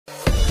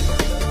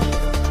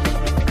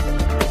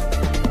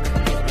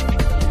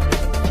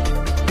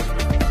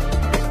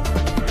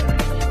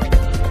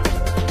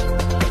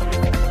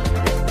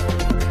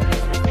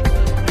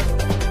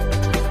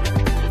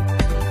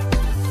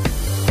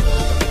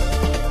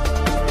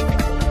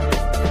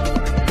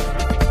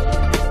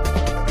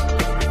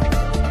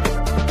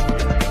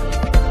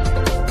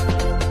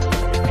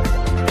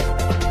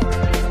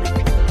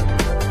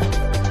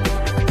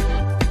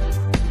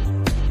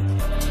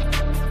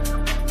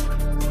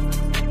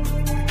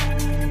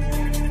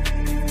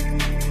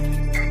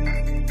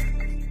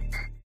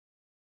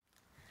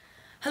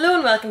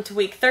welcome to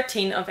week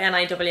 13 of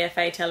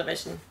NIWFA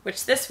television,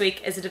 which this week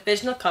is a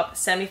Divisional Cup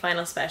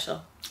semi-final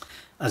special.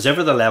 As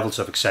ever, the levels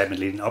of excitement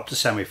leading up to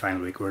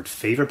semi-final week were at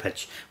fever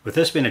pitch, with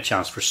this being a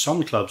chance for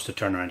some clubs to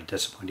turn around a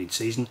disappointing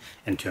season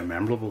into a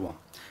memorable one,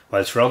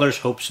 whilst for others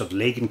hopes of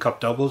league and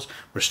cup doubles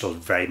were still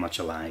very much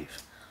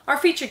alive. Our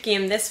featured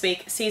game this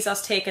week sees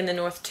us taking the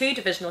North 2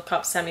 Divisional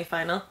Cup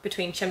semi-final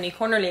between Chimney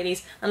Corner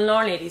Ladies and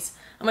Larne Ladies,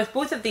 and with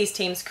both of these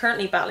teams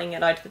currently battling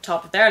it out at the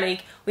top of their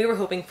league, we were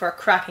hoping for a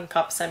cracking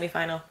cup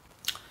semi-final.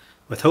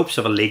 With hopes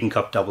of a league and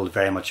cup double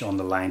very much on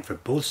the line for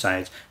both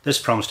sides, this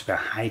promised to be a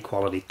high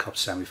quality cup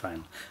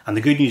semi-final, and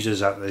the good news is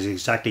that is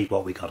exactly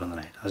what we got on the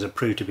night, as it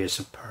proved to be a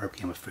superb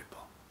game of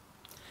football.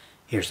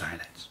 Here's the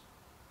highlights.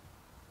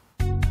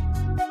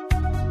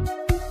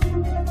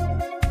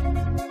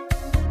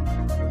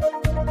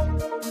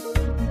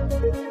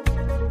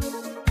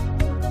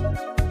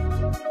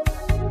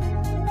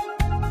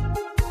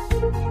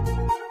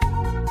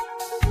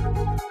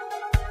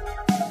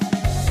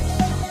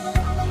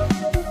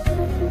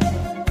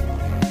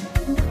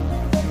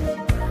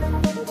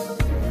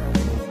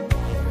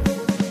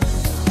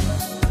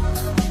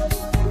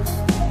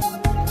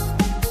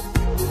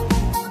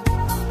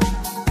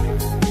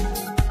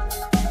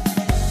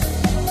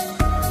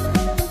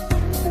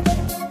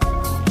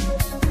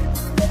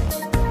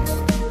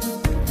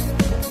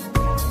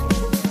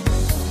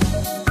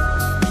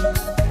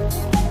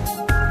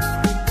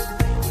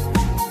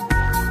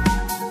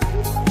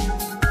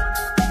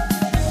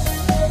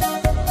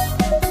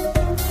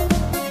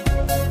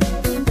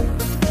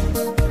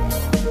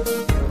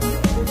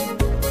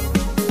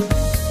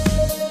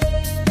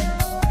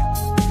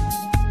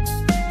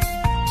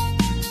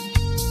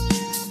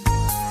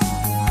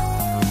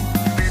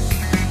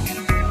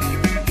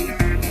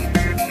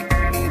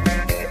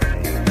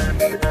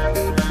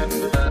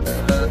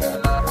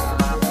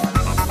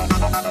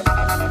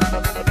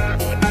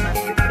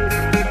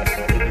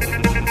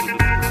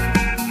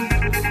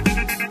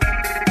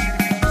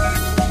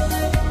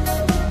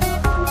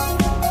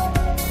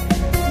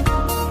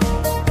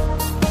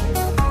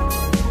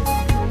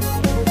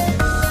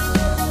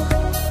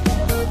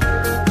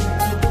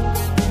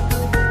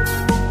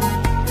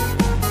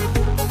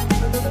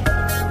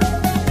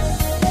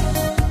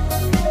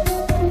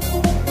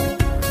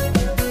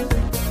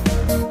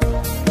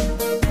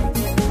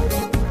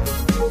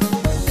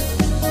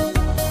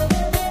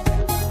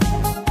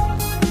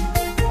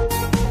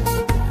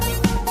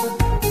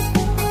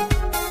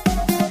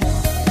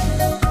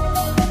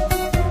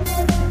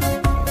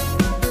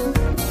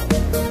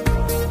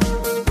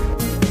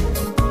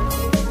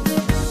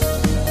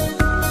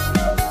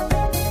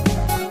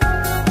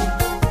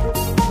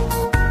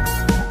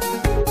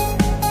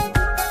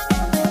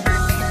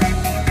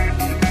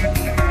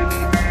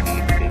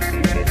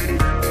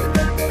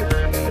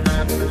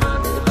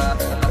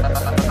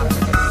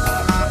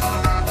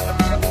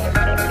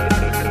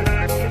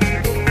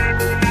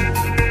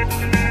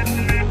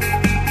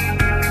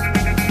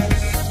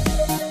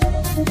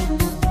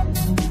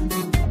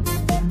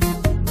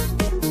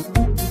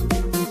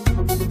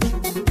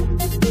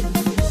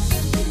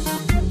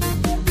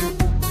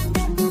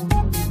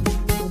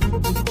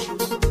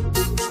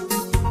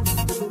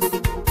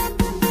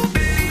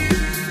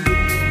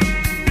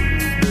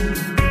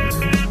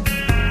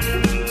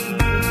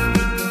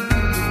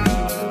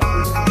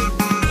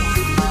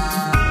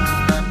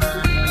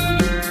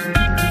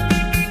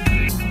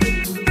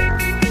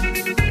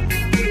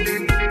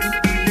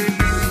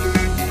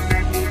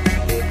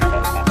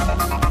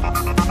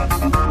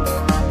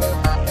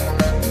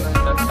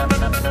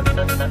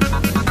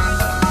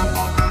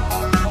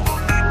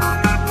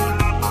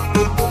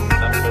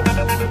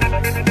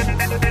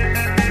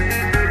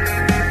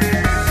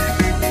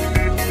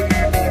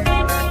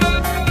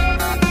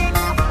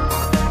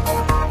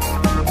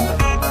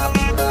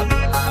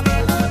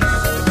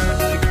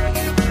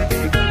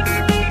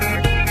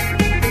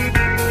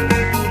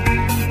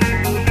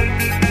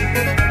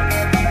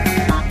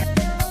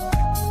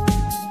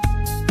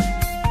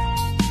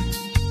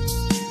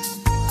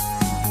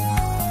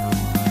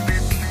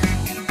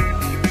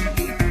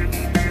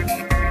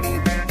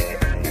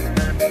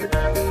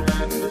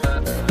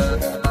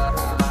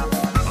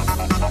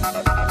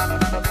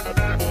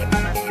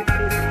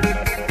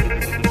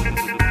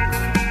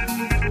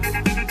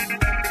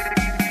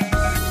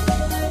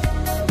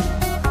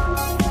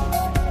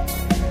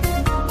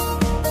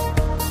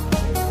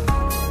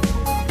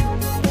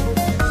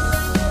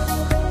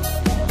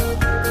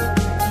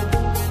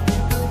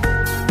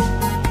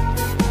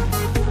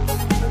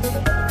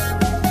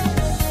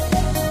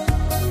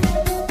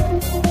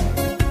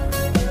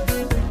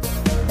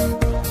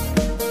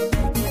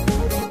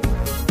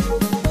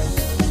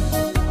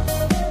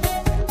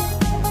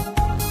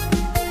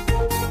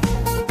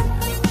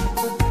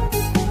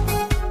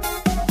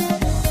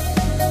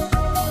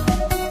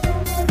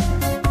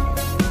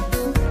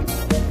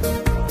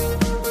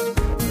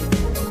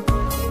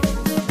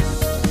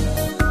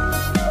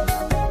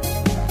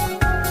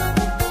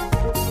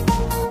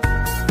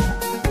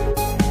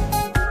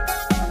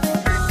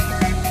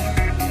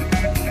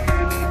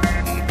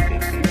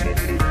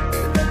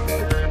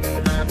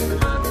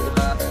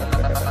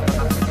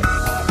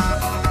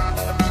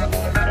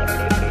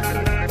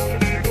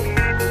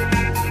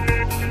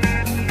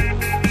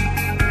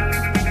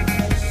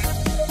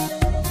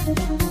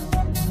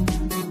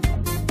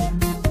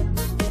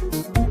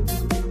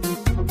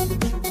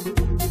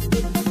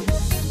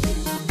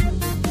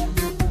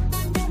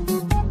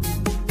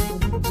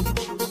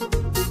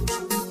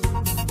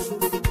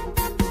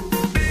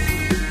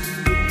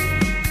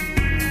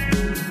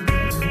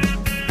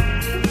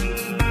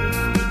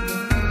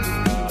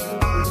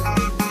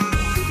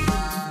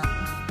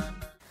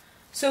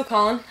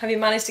 Colin, have you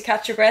managed to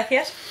catch your breath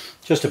yet?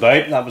 Just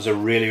about. That was a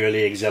really,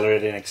 really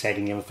exhilarating and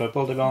exciting game of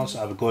football, to be honest.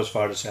 I would go as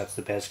far to say it's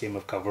the best game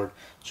I've covered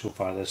so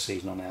far this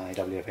season on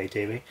NIWFA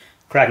TV.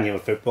 Cracking game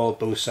of football.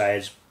 Both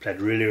sides played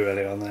really,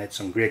 really well tonight.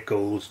 Some great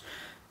goals,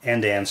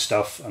 end-to-end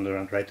stuff, and they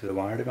went right to the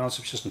wire, to be honest.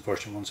 It was just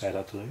unfortunate one side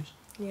had to lose.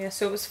 Yeah,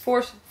 so it was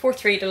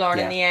 4-3 to Larne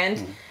in the end.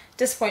 Mm-hmm.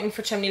 Disappointing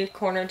for Chimney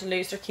Corner to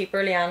lose their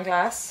keeper, Leanne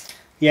Glass.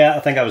 Yeah,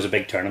 I think that was a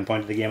big turning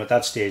point of the game. At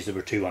that stage, they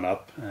were 2-1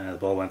 up. The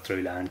ball went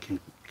through line,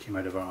 came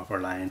out of our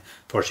line.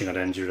 Fortunately,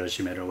 got injured as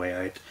she made her way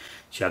out.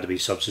 She had to be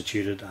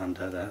substituted, and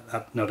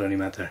that not only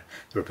meant they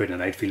were putting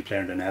an outfield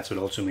player in the net, so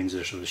it also means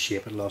their sort of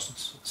shape had lost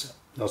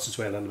its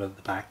way a little bit at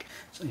the back.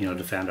 So,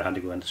 defender had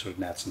to go into sort of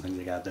nets and things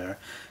like that there.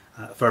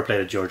 Fair play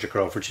to Georgia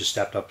Crawford. She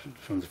stepped up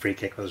from the free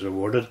kick that was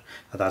rewarded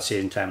at that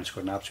stage in time and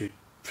scored an absolute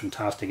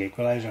fantastic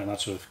equaliser, and that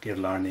sort of gave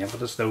Larne the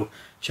impetus. Though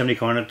Chimney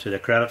Corner, to their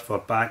credit,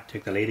 fought back,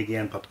 took the lead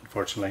again, but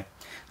unfortunately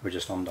they were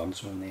just undone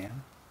so in the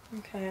end.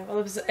 Okay, well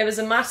it was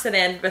a match that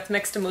ended with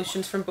mixed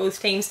emotions from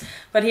both teams,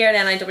 but here at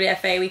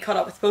NIWFA we caught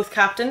up with both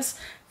captains.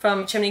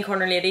 From Chimney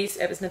Corner Ladies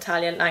it was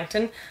Natalia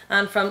Langton,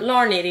 and from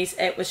Larne Ladies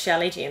it was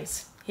Shelley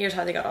James. Here's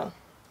how they got on.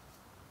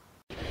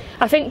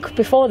 I think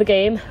before the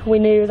game we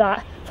knew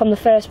that from the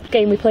first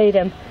game we played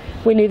him,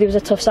 we knew there was a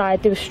tough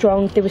side, they were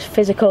strong, they was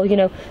physical,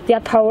 they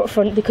had power up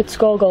front, they could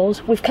score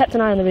goals. We've kept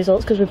an eye on the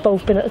results because we've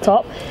both been at the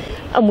top,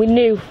 and we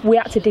knew we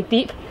had to dig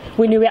deep,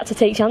 we knew we had to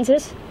take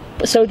chances,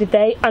 but so did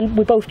they, and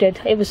we both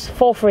did. It was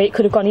 4-3, it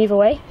could have gone either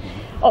way.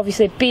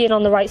 Obviously being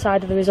on the right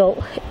side of the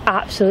result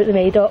absolutely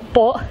made up,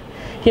 but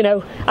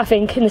I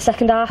think in the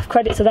second half,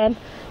 credit to them,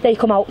 they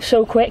come out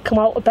so quick, come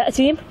out a better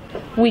team.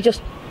 We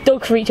just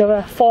dug for each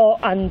other, fought,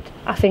 and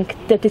I think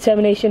the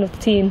determination of the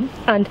team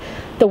and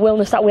the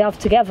willness that we have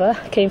together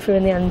came through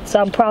in the end.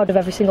 So I'm proud of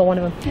every single one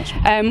of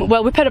them.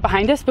 Well, we put it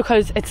behind us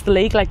because it's the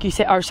league, like you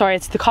said,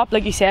 it's the cup,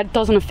 like you said. It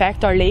doesn't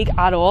affect our league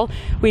at all.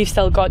 We've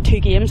still got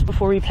 2 games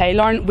before we play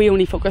Larne. We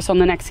only focus on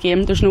the next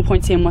game. There's no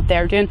point seeing what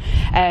they're doing,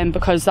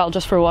 because that'll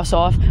just throw us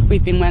off.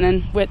 We've been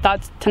winning.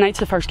 Tonight's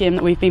the first game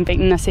that we've been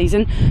beaten this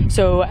season.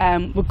 So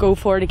we'll go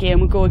for it again.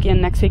 We'll go again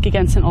next week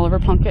against St Oliver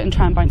Plunkett and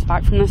try and bounce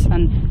back from this.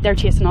 And they're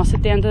chasing us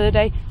at the end of the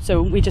day.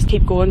 So we just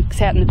keep going,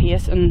 setting the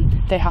pace, and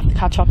they have to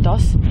catch up to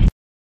us.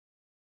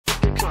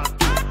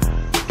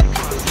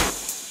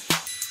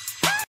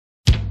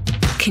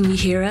 Can you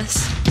hear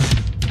us?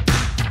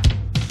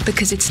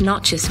 Because it's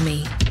not just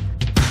me.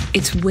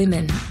 It's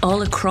women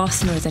all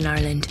across Northern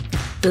Ireland,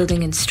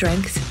 building in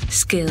strength,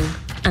 skill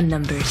and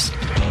numbers.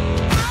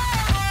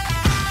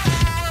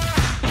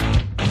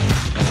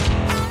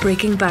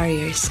 Breaking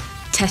barriers,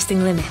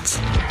 testing limits.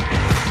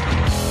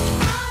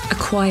 A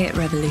quiet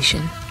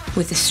revolution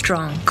with a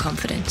strong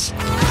confidence.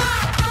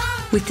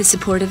 With the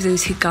support of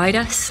those who guide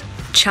us,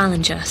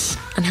 challenge us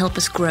and help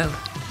us grow,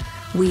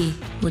 we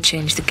will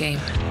change the game.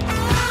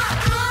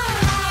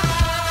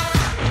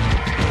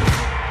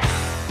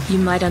 You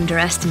might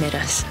underestimate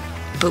us,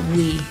 but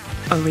we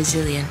are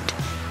resilient.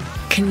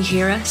 Can you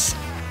hear us?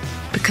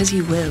 Because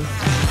you will.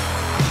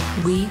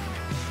 We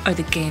are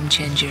the game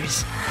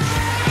changers.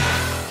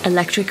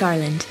 Electric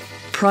Ireland,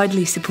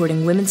 proudly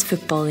supporting women's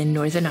football in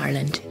Northern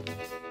Ireland.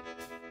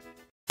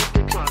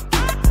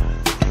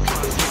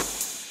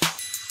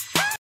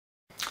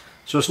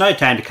 So it's now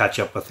time to catch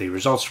up with the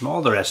results from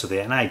all the rest of the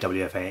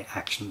NIWFA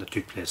action that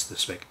took place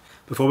this week.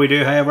 Before we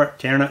do, however,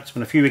 Tiarna, it's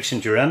been a few weeks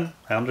since you're in.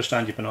 I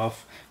understand you've been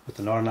off with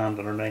the Larne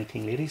Under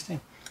 19 ladies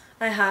team.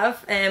 I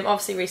have.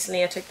 Obviously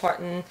recently I took part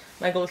in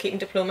my goalkeeping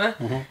diploma.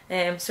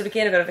 So to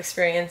gain a bit of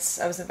experience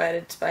I was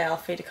invited by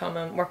Alfie to come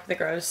and work with the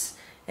girls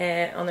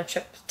on their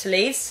trip to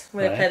Leeds,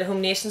 where they played a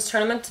Home Nations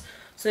tournament.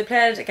 So they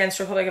played against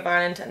the Republic of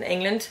Ireland and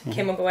England,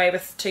 came away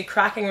with 2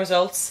 cracking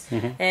results.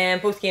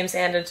 Both games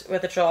ended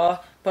with a draw,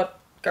 but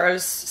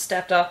girls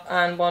stepped up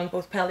and won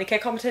both penalty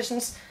kick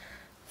competitions.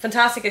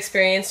 Fantastic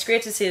experience,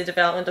 great to see the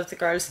development of the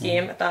girls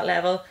game at that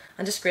level,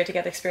 and just great to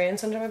get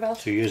experience under my belt.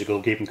 So you as a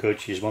goalkeeping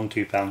coach, you've won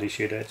 2 penalty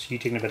shootouts. You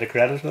taking a bit of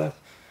credit for that?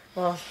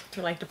 Well, I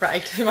don't like to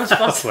brag too much,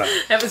 but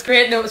it was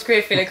great. No, it was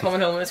great feeling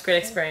coming home. It was a great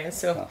experience.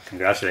 So well,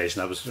 congratulations,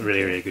 that was a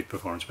really, really good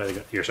performance by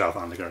yourself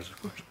and the girls,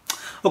 of course.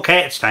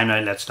 Okay, it's time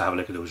now, let's have a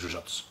look at those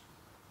results.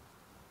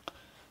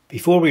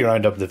 Before we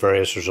round up the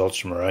various results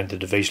from around the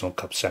Divisional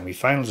Cup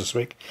semi-finals this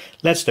week,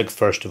 let's look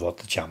first of all at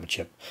the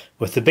Championship,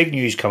 with the big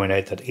news coming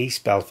out that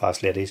East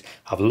Belfast Ladies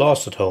have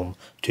lost at home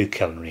to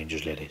Kiln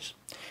Rangers Ladies.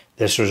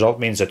 This result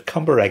means that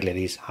Cumberreg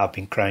Ladies have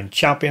been crowned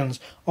champions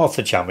of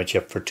the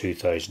Championship for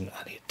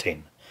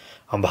 2018.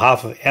 On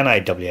behalf of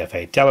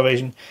NIWFA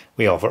Television,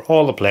 we offer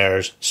all the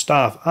players,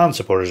 staff and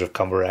supporters of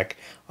Cumberreg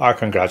our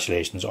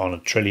congratulations on a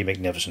truly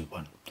magnificent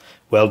win.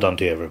 Well done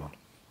to everyone.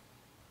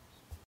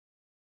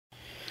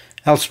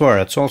 Elsewhere,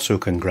 it's also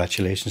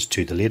congratulations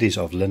to the ladies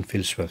of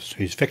Linfield Swifts,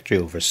 whose victory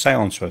over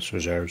Sion Swifts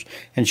Reserves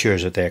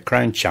ensures that they are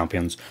crowned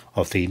champions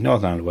of the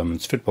Northern Ireland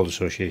Women's Football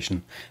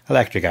Association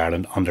Electric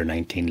Ireland Under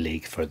 19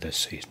 League for this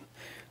season.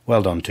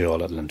 Well done to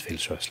all at Linfield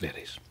Swifts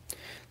ladies.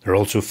 There are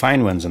also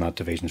fine wins in that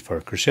division for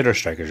Crusader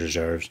Strikers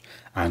Reserves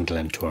and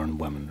Glentoran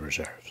Women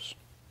Reserves.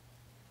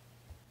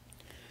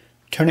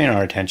 Turning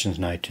our attentions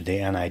now to the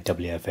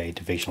NIWFA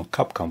Divisional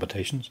Cup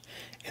competitions.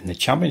 In the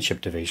Championship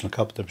Divisional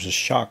Cup, there was a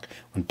shock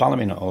when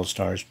Ballymena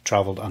All-Stars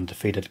travelled and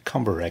defeated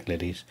Cumberrec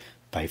Ladies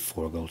by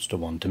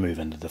 4-1 to move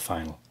into the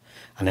final.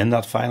 And in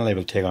that final they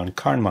will take on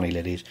Carnmoney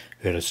Ladies,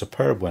 who had a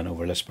superb win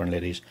over Lisburn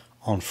Ladies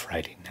on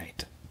Friday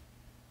night.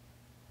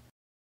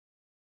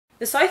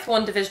 The South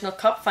 1 Divisional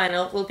Cup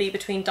final will be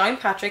between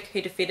Downpatrick,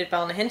 who defeated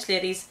Ballynahinch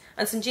Ladies,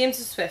 and St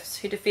James's Swifts,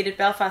 who defeated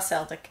Belfast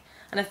Celtic.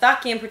 And if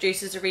that game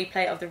produces a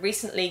replay of the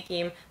recent league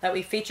game that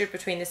we featured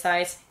between the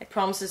sides, it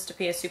promises to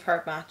be a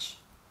superb match.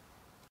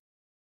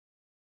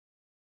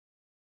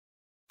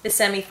 The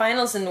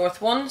semi-finals in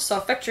North 1 saw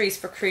victories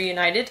for Crewe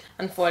United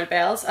and Foyle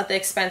Bells at the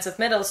expense of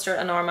Mid Ulster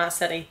and Armagh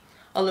City,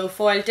 although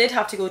Foyle did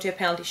have to go to a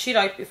penalty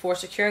shootout before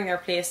securing their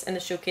place in the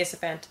showcase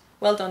event.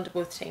 Well done to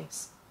both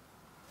teams.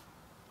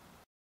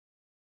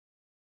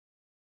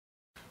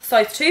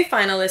 South 2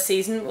 final this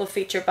season will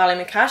feature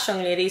Ballymacash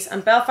Young Ladies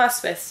and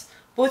Belfast Swifts,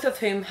 both of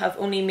whom have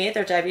only made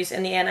their debuts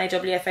in the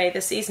NIWFA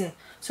this season,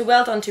 so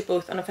well done to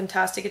both on a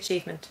fantastic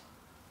achievement.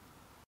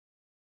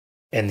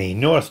 In the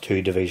North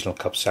 2 Divisional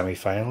Cup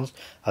semi-finals,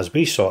 as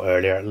we saw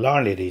earlier,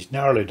 Larne Ladies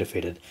narrowly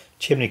defeated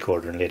Chimney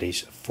Corner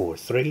Ladies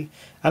 4-3,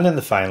 and in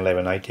the final they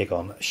will now take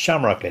on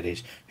Shamrock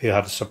Ladies, who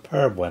had a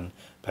superb win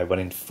by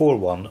winning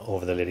 4-1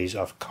 over the ladies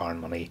of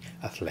Carnmoney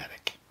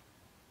Athletic.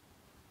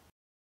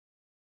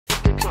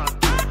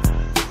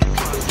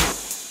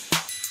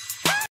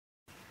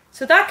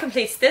 So that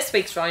completes this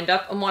week's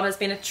roundup on what has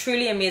been a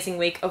truly amazing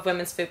week of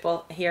women's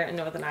football here in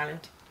Northern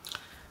Ireland.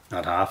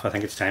 Not half. I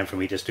think it's time for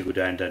me just to go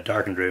down to a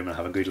darkened room and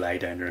have a good lie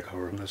down to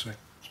recover from this week.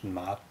 It's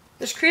mad.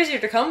 There's crazier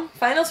to come.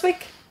 Finals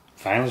week.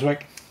 Finals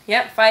week?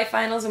 Yep, 5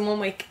 finals in 1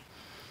 week.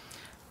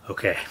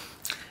 Okay.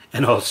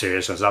 In all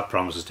seriousness, that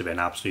promises to be an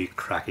absolute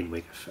cracking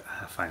week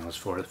of finals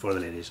for the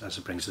ladies as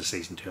it brings the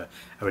season to a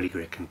really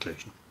great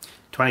conclusion.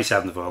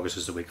 27th of August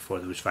is the week before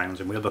those finals,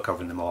 and we'll be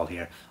covering them all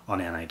here on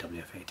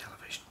NIWFA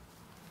television.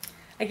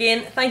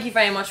 Again, thank you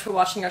very much for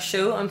watching our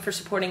show and for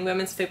supporting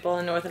women's football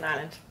in Northern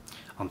Ireland.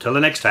 Until the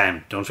next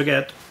time, don't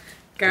forget,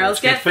 Girls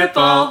get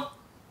football!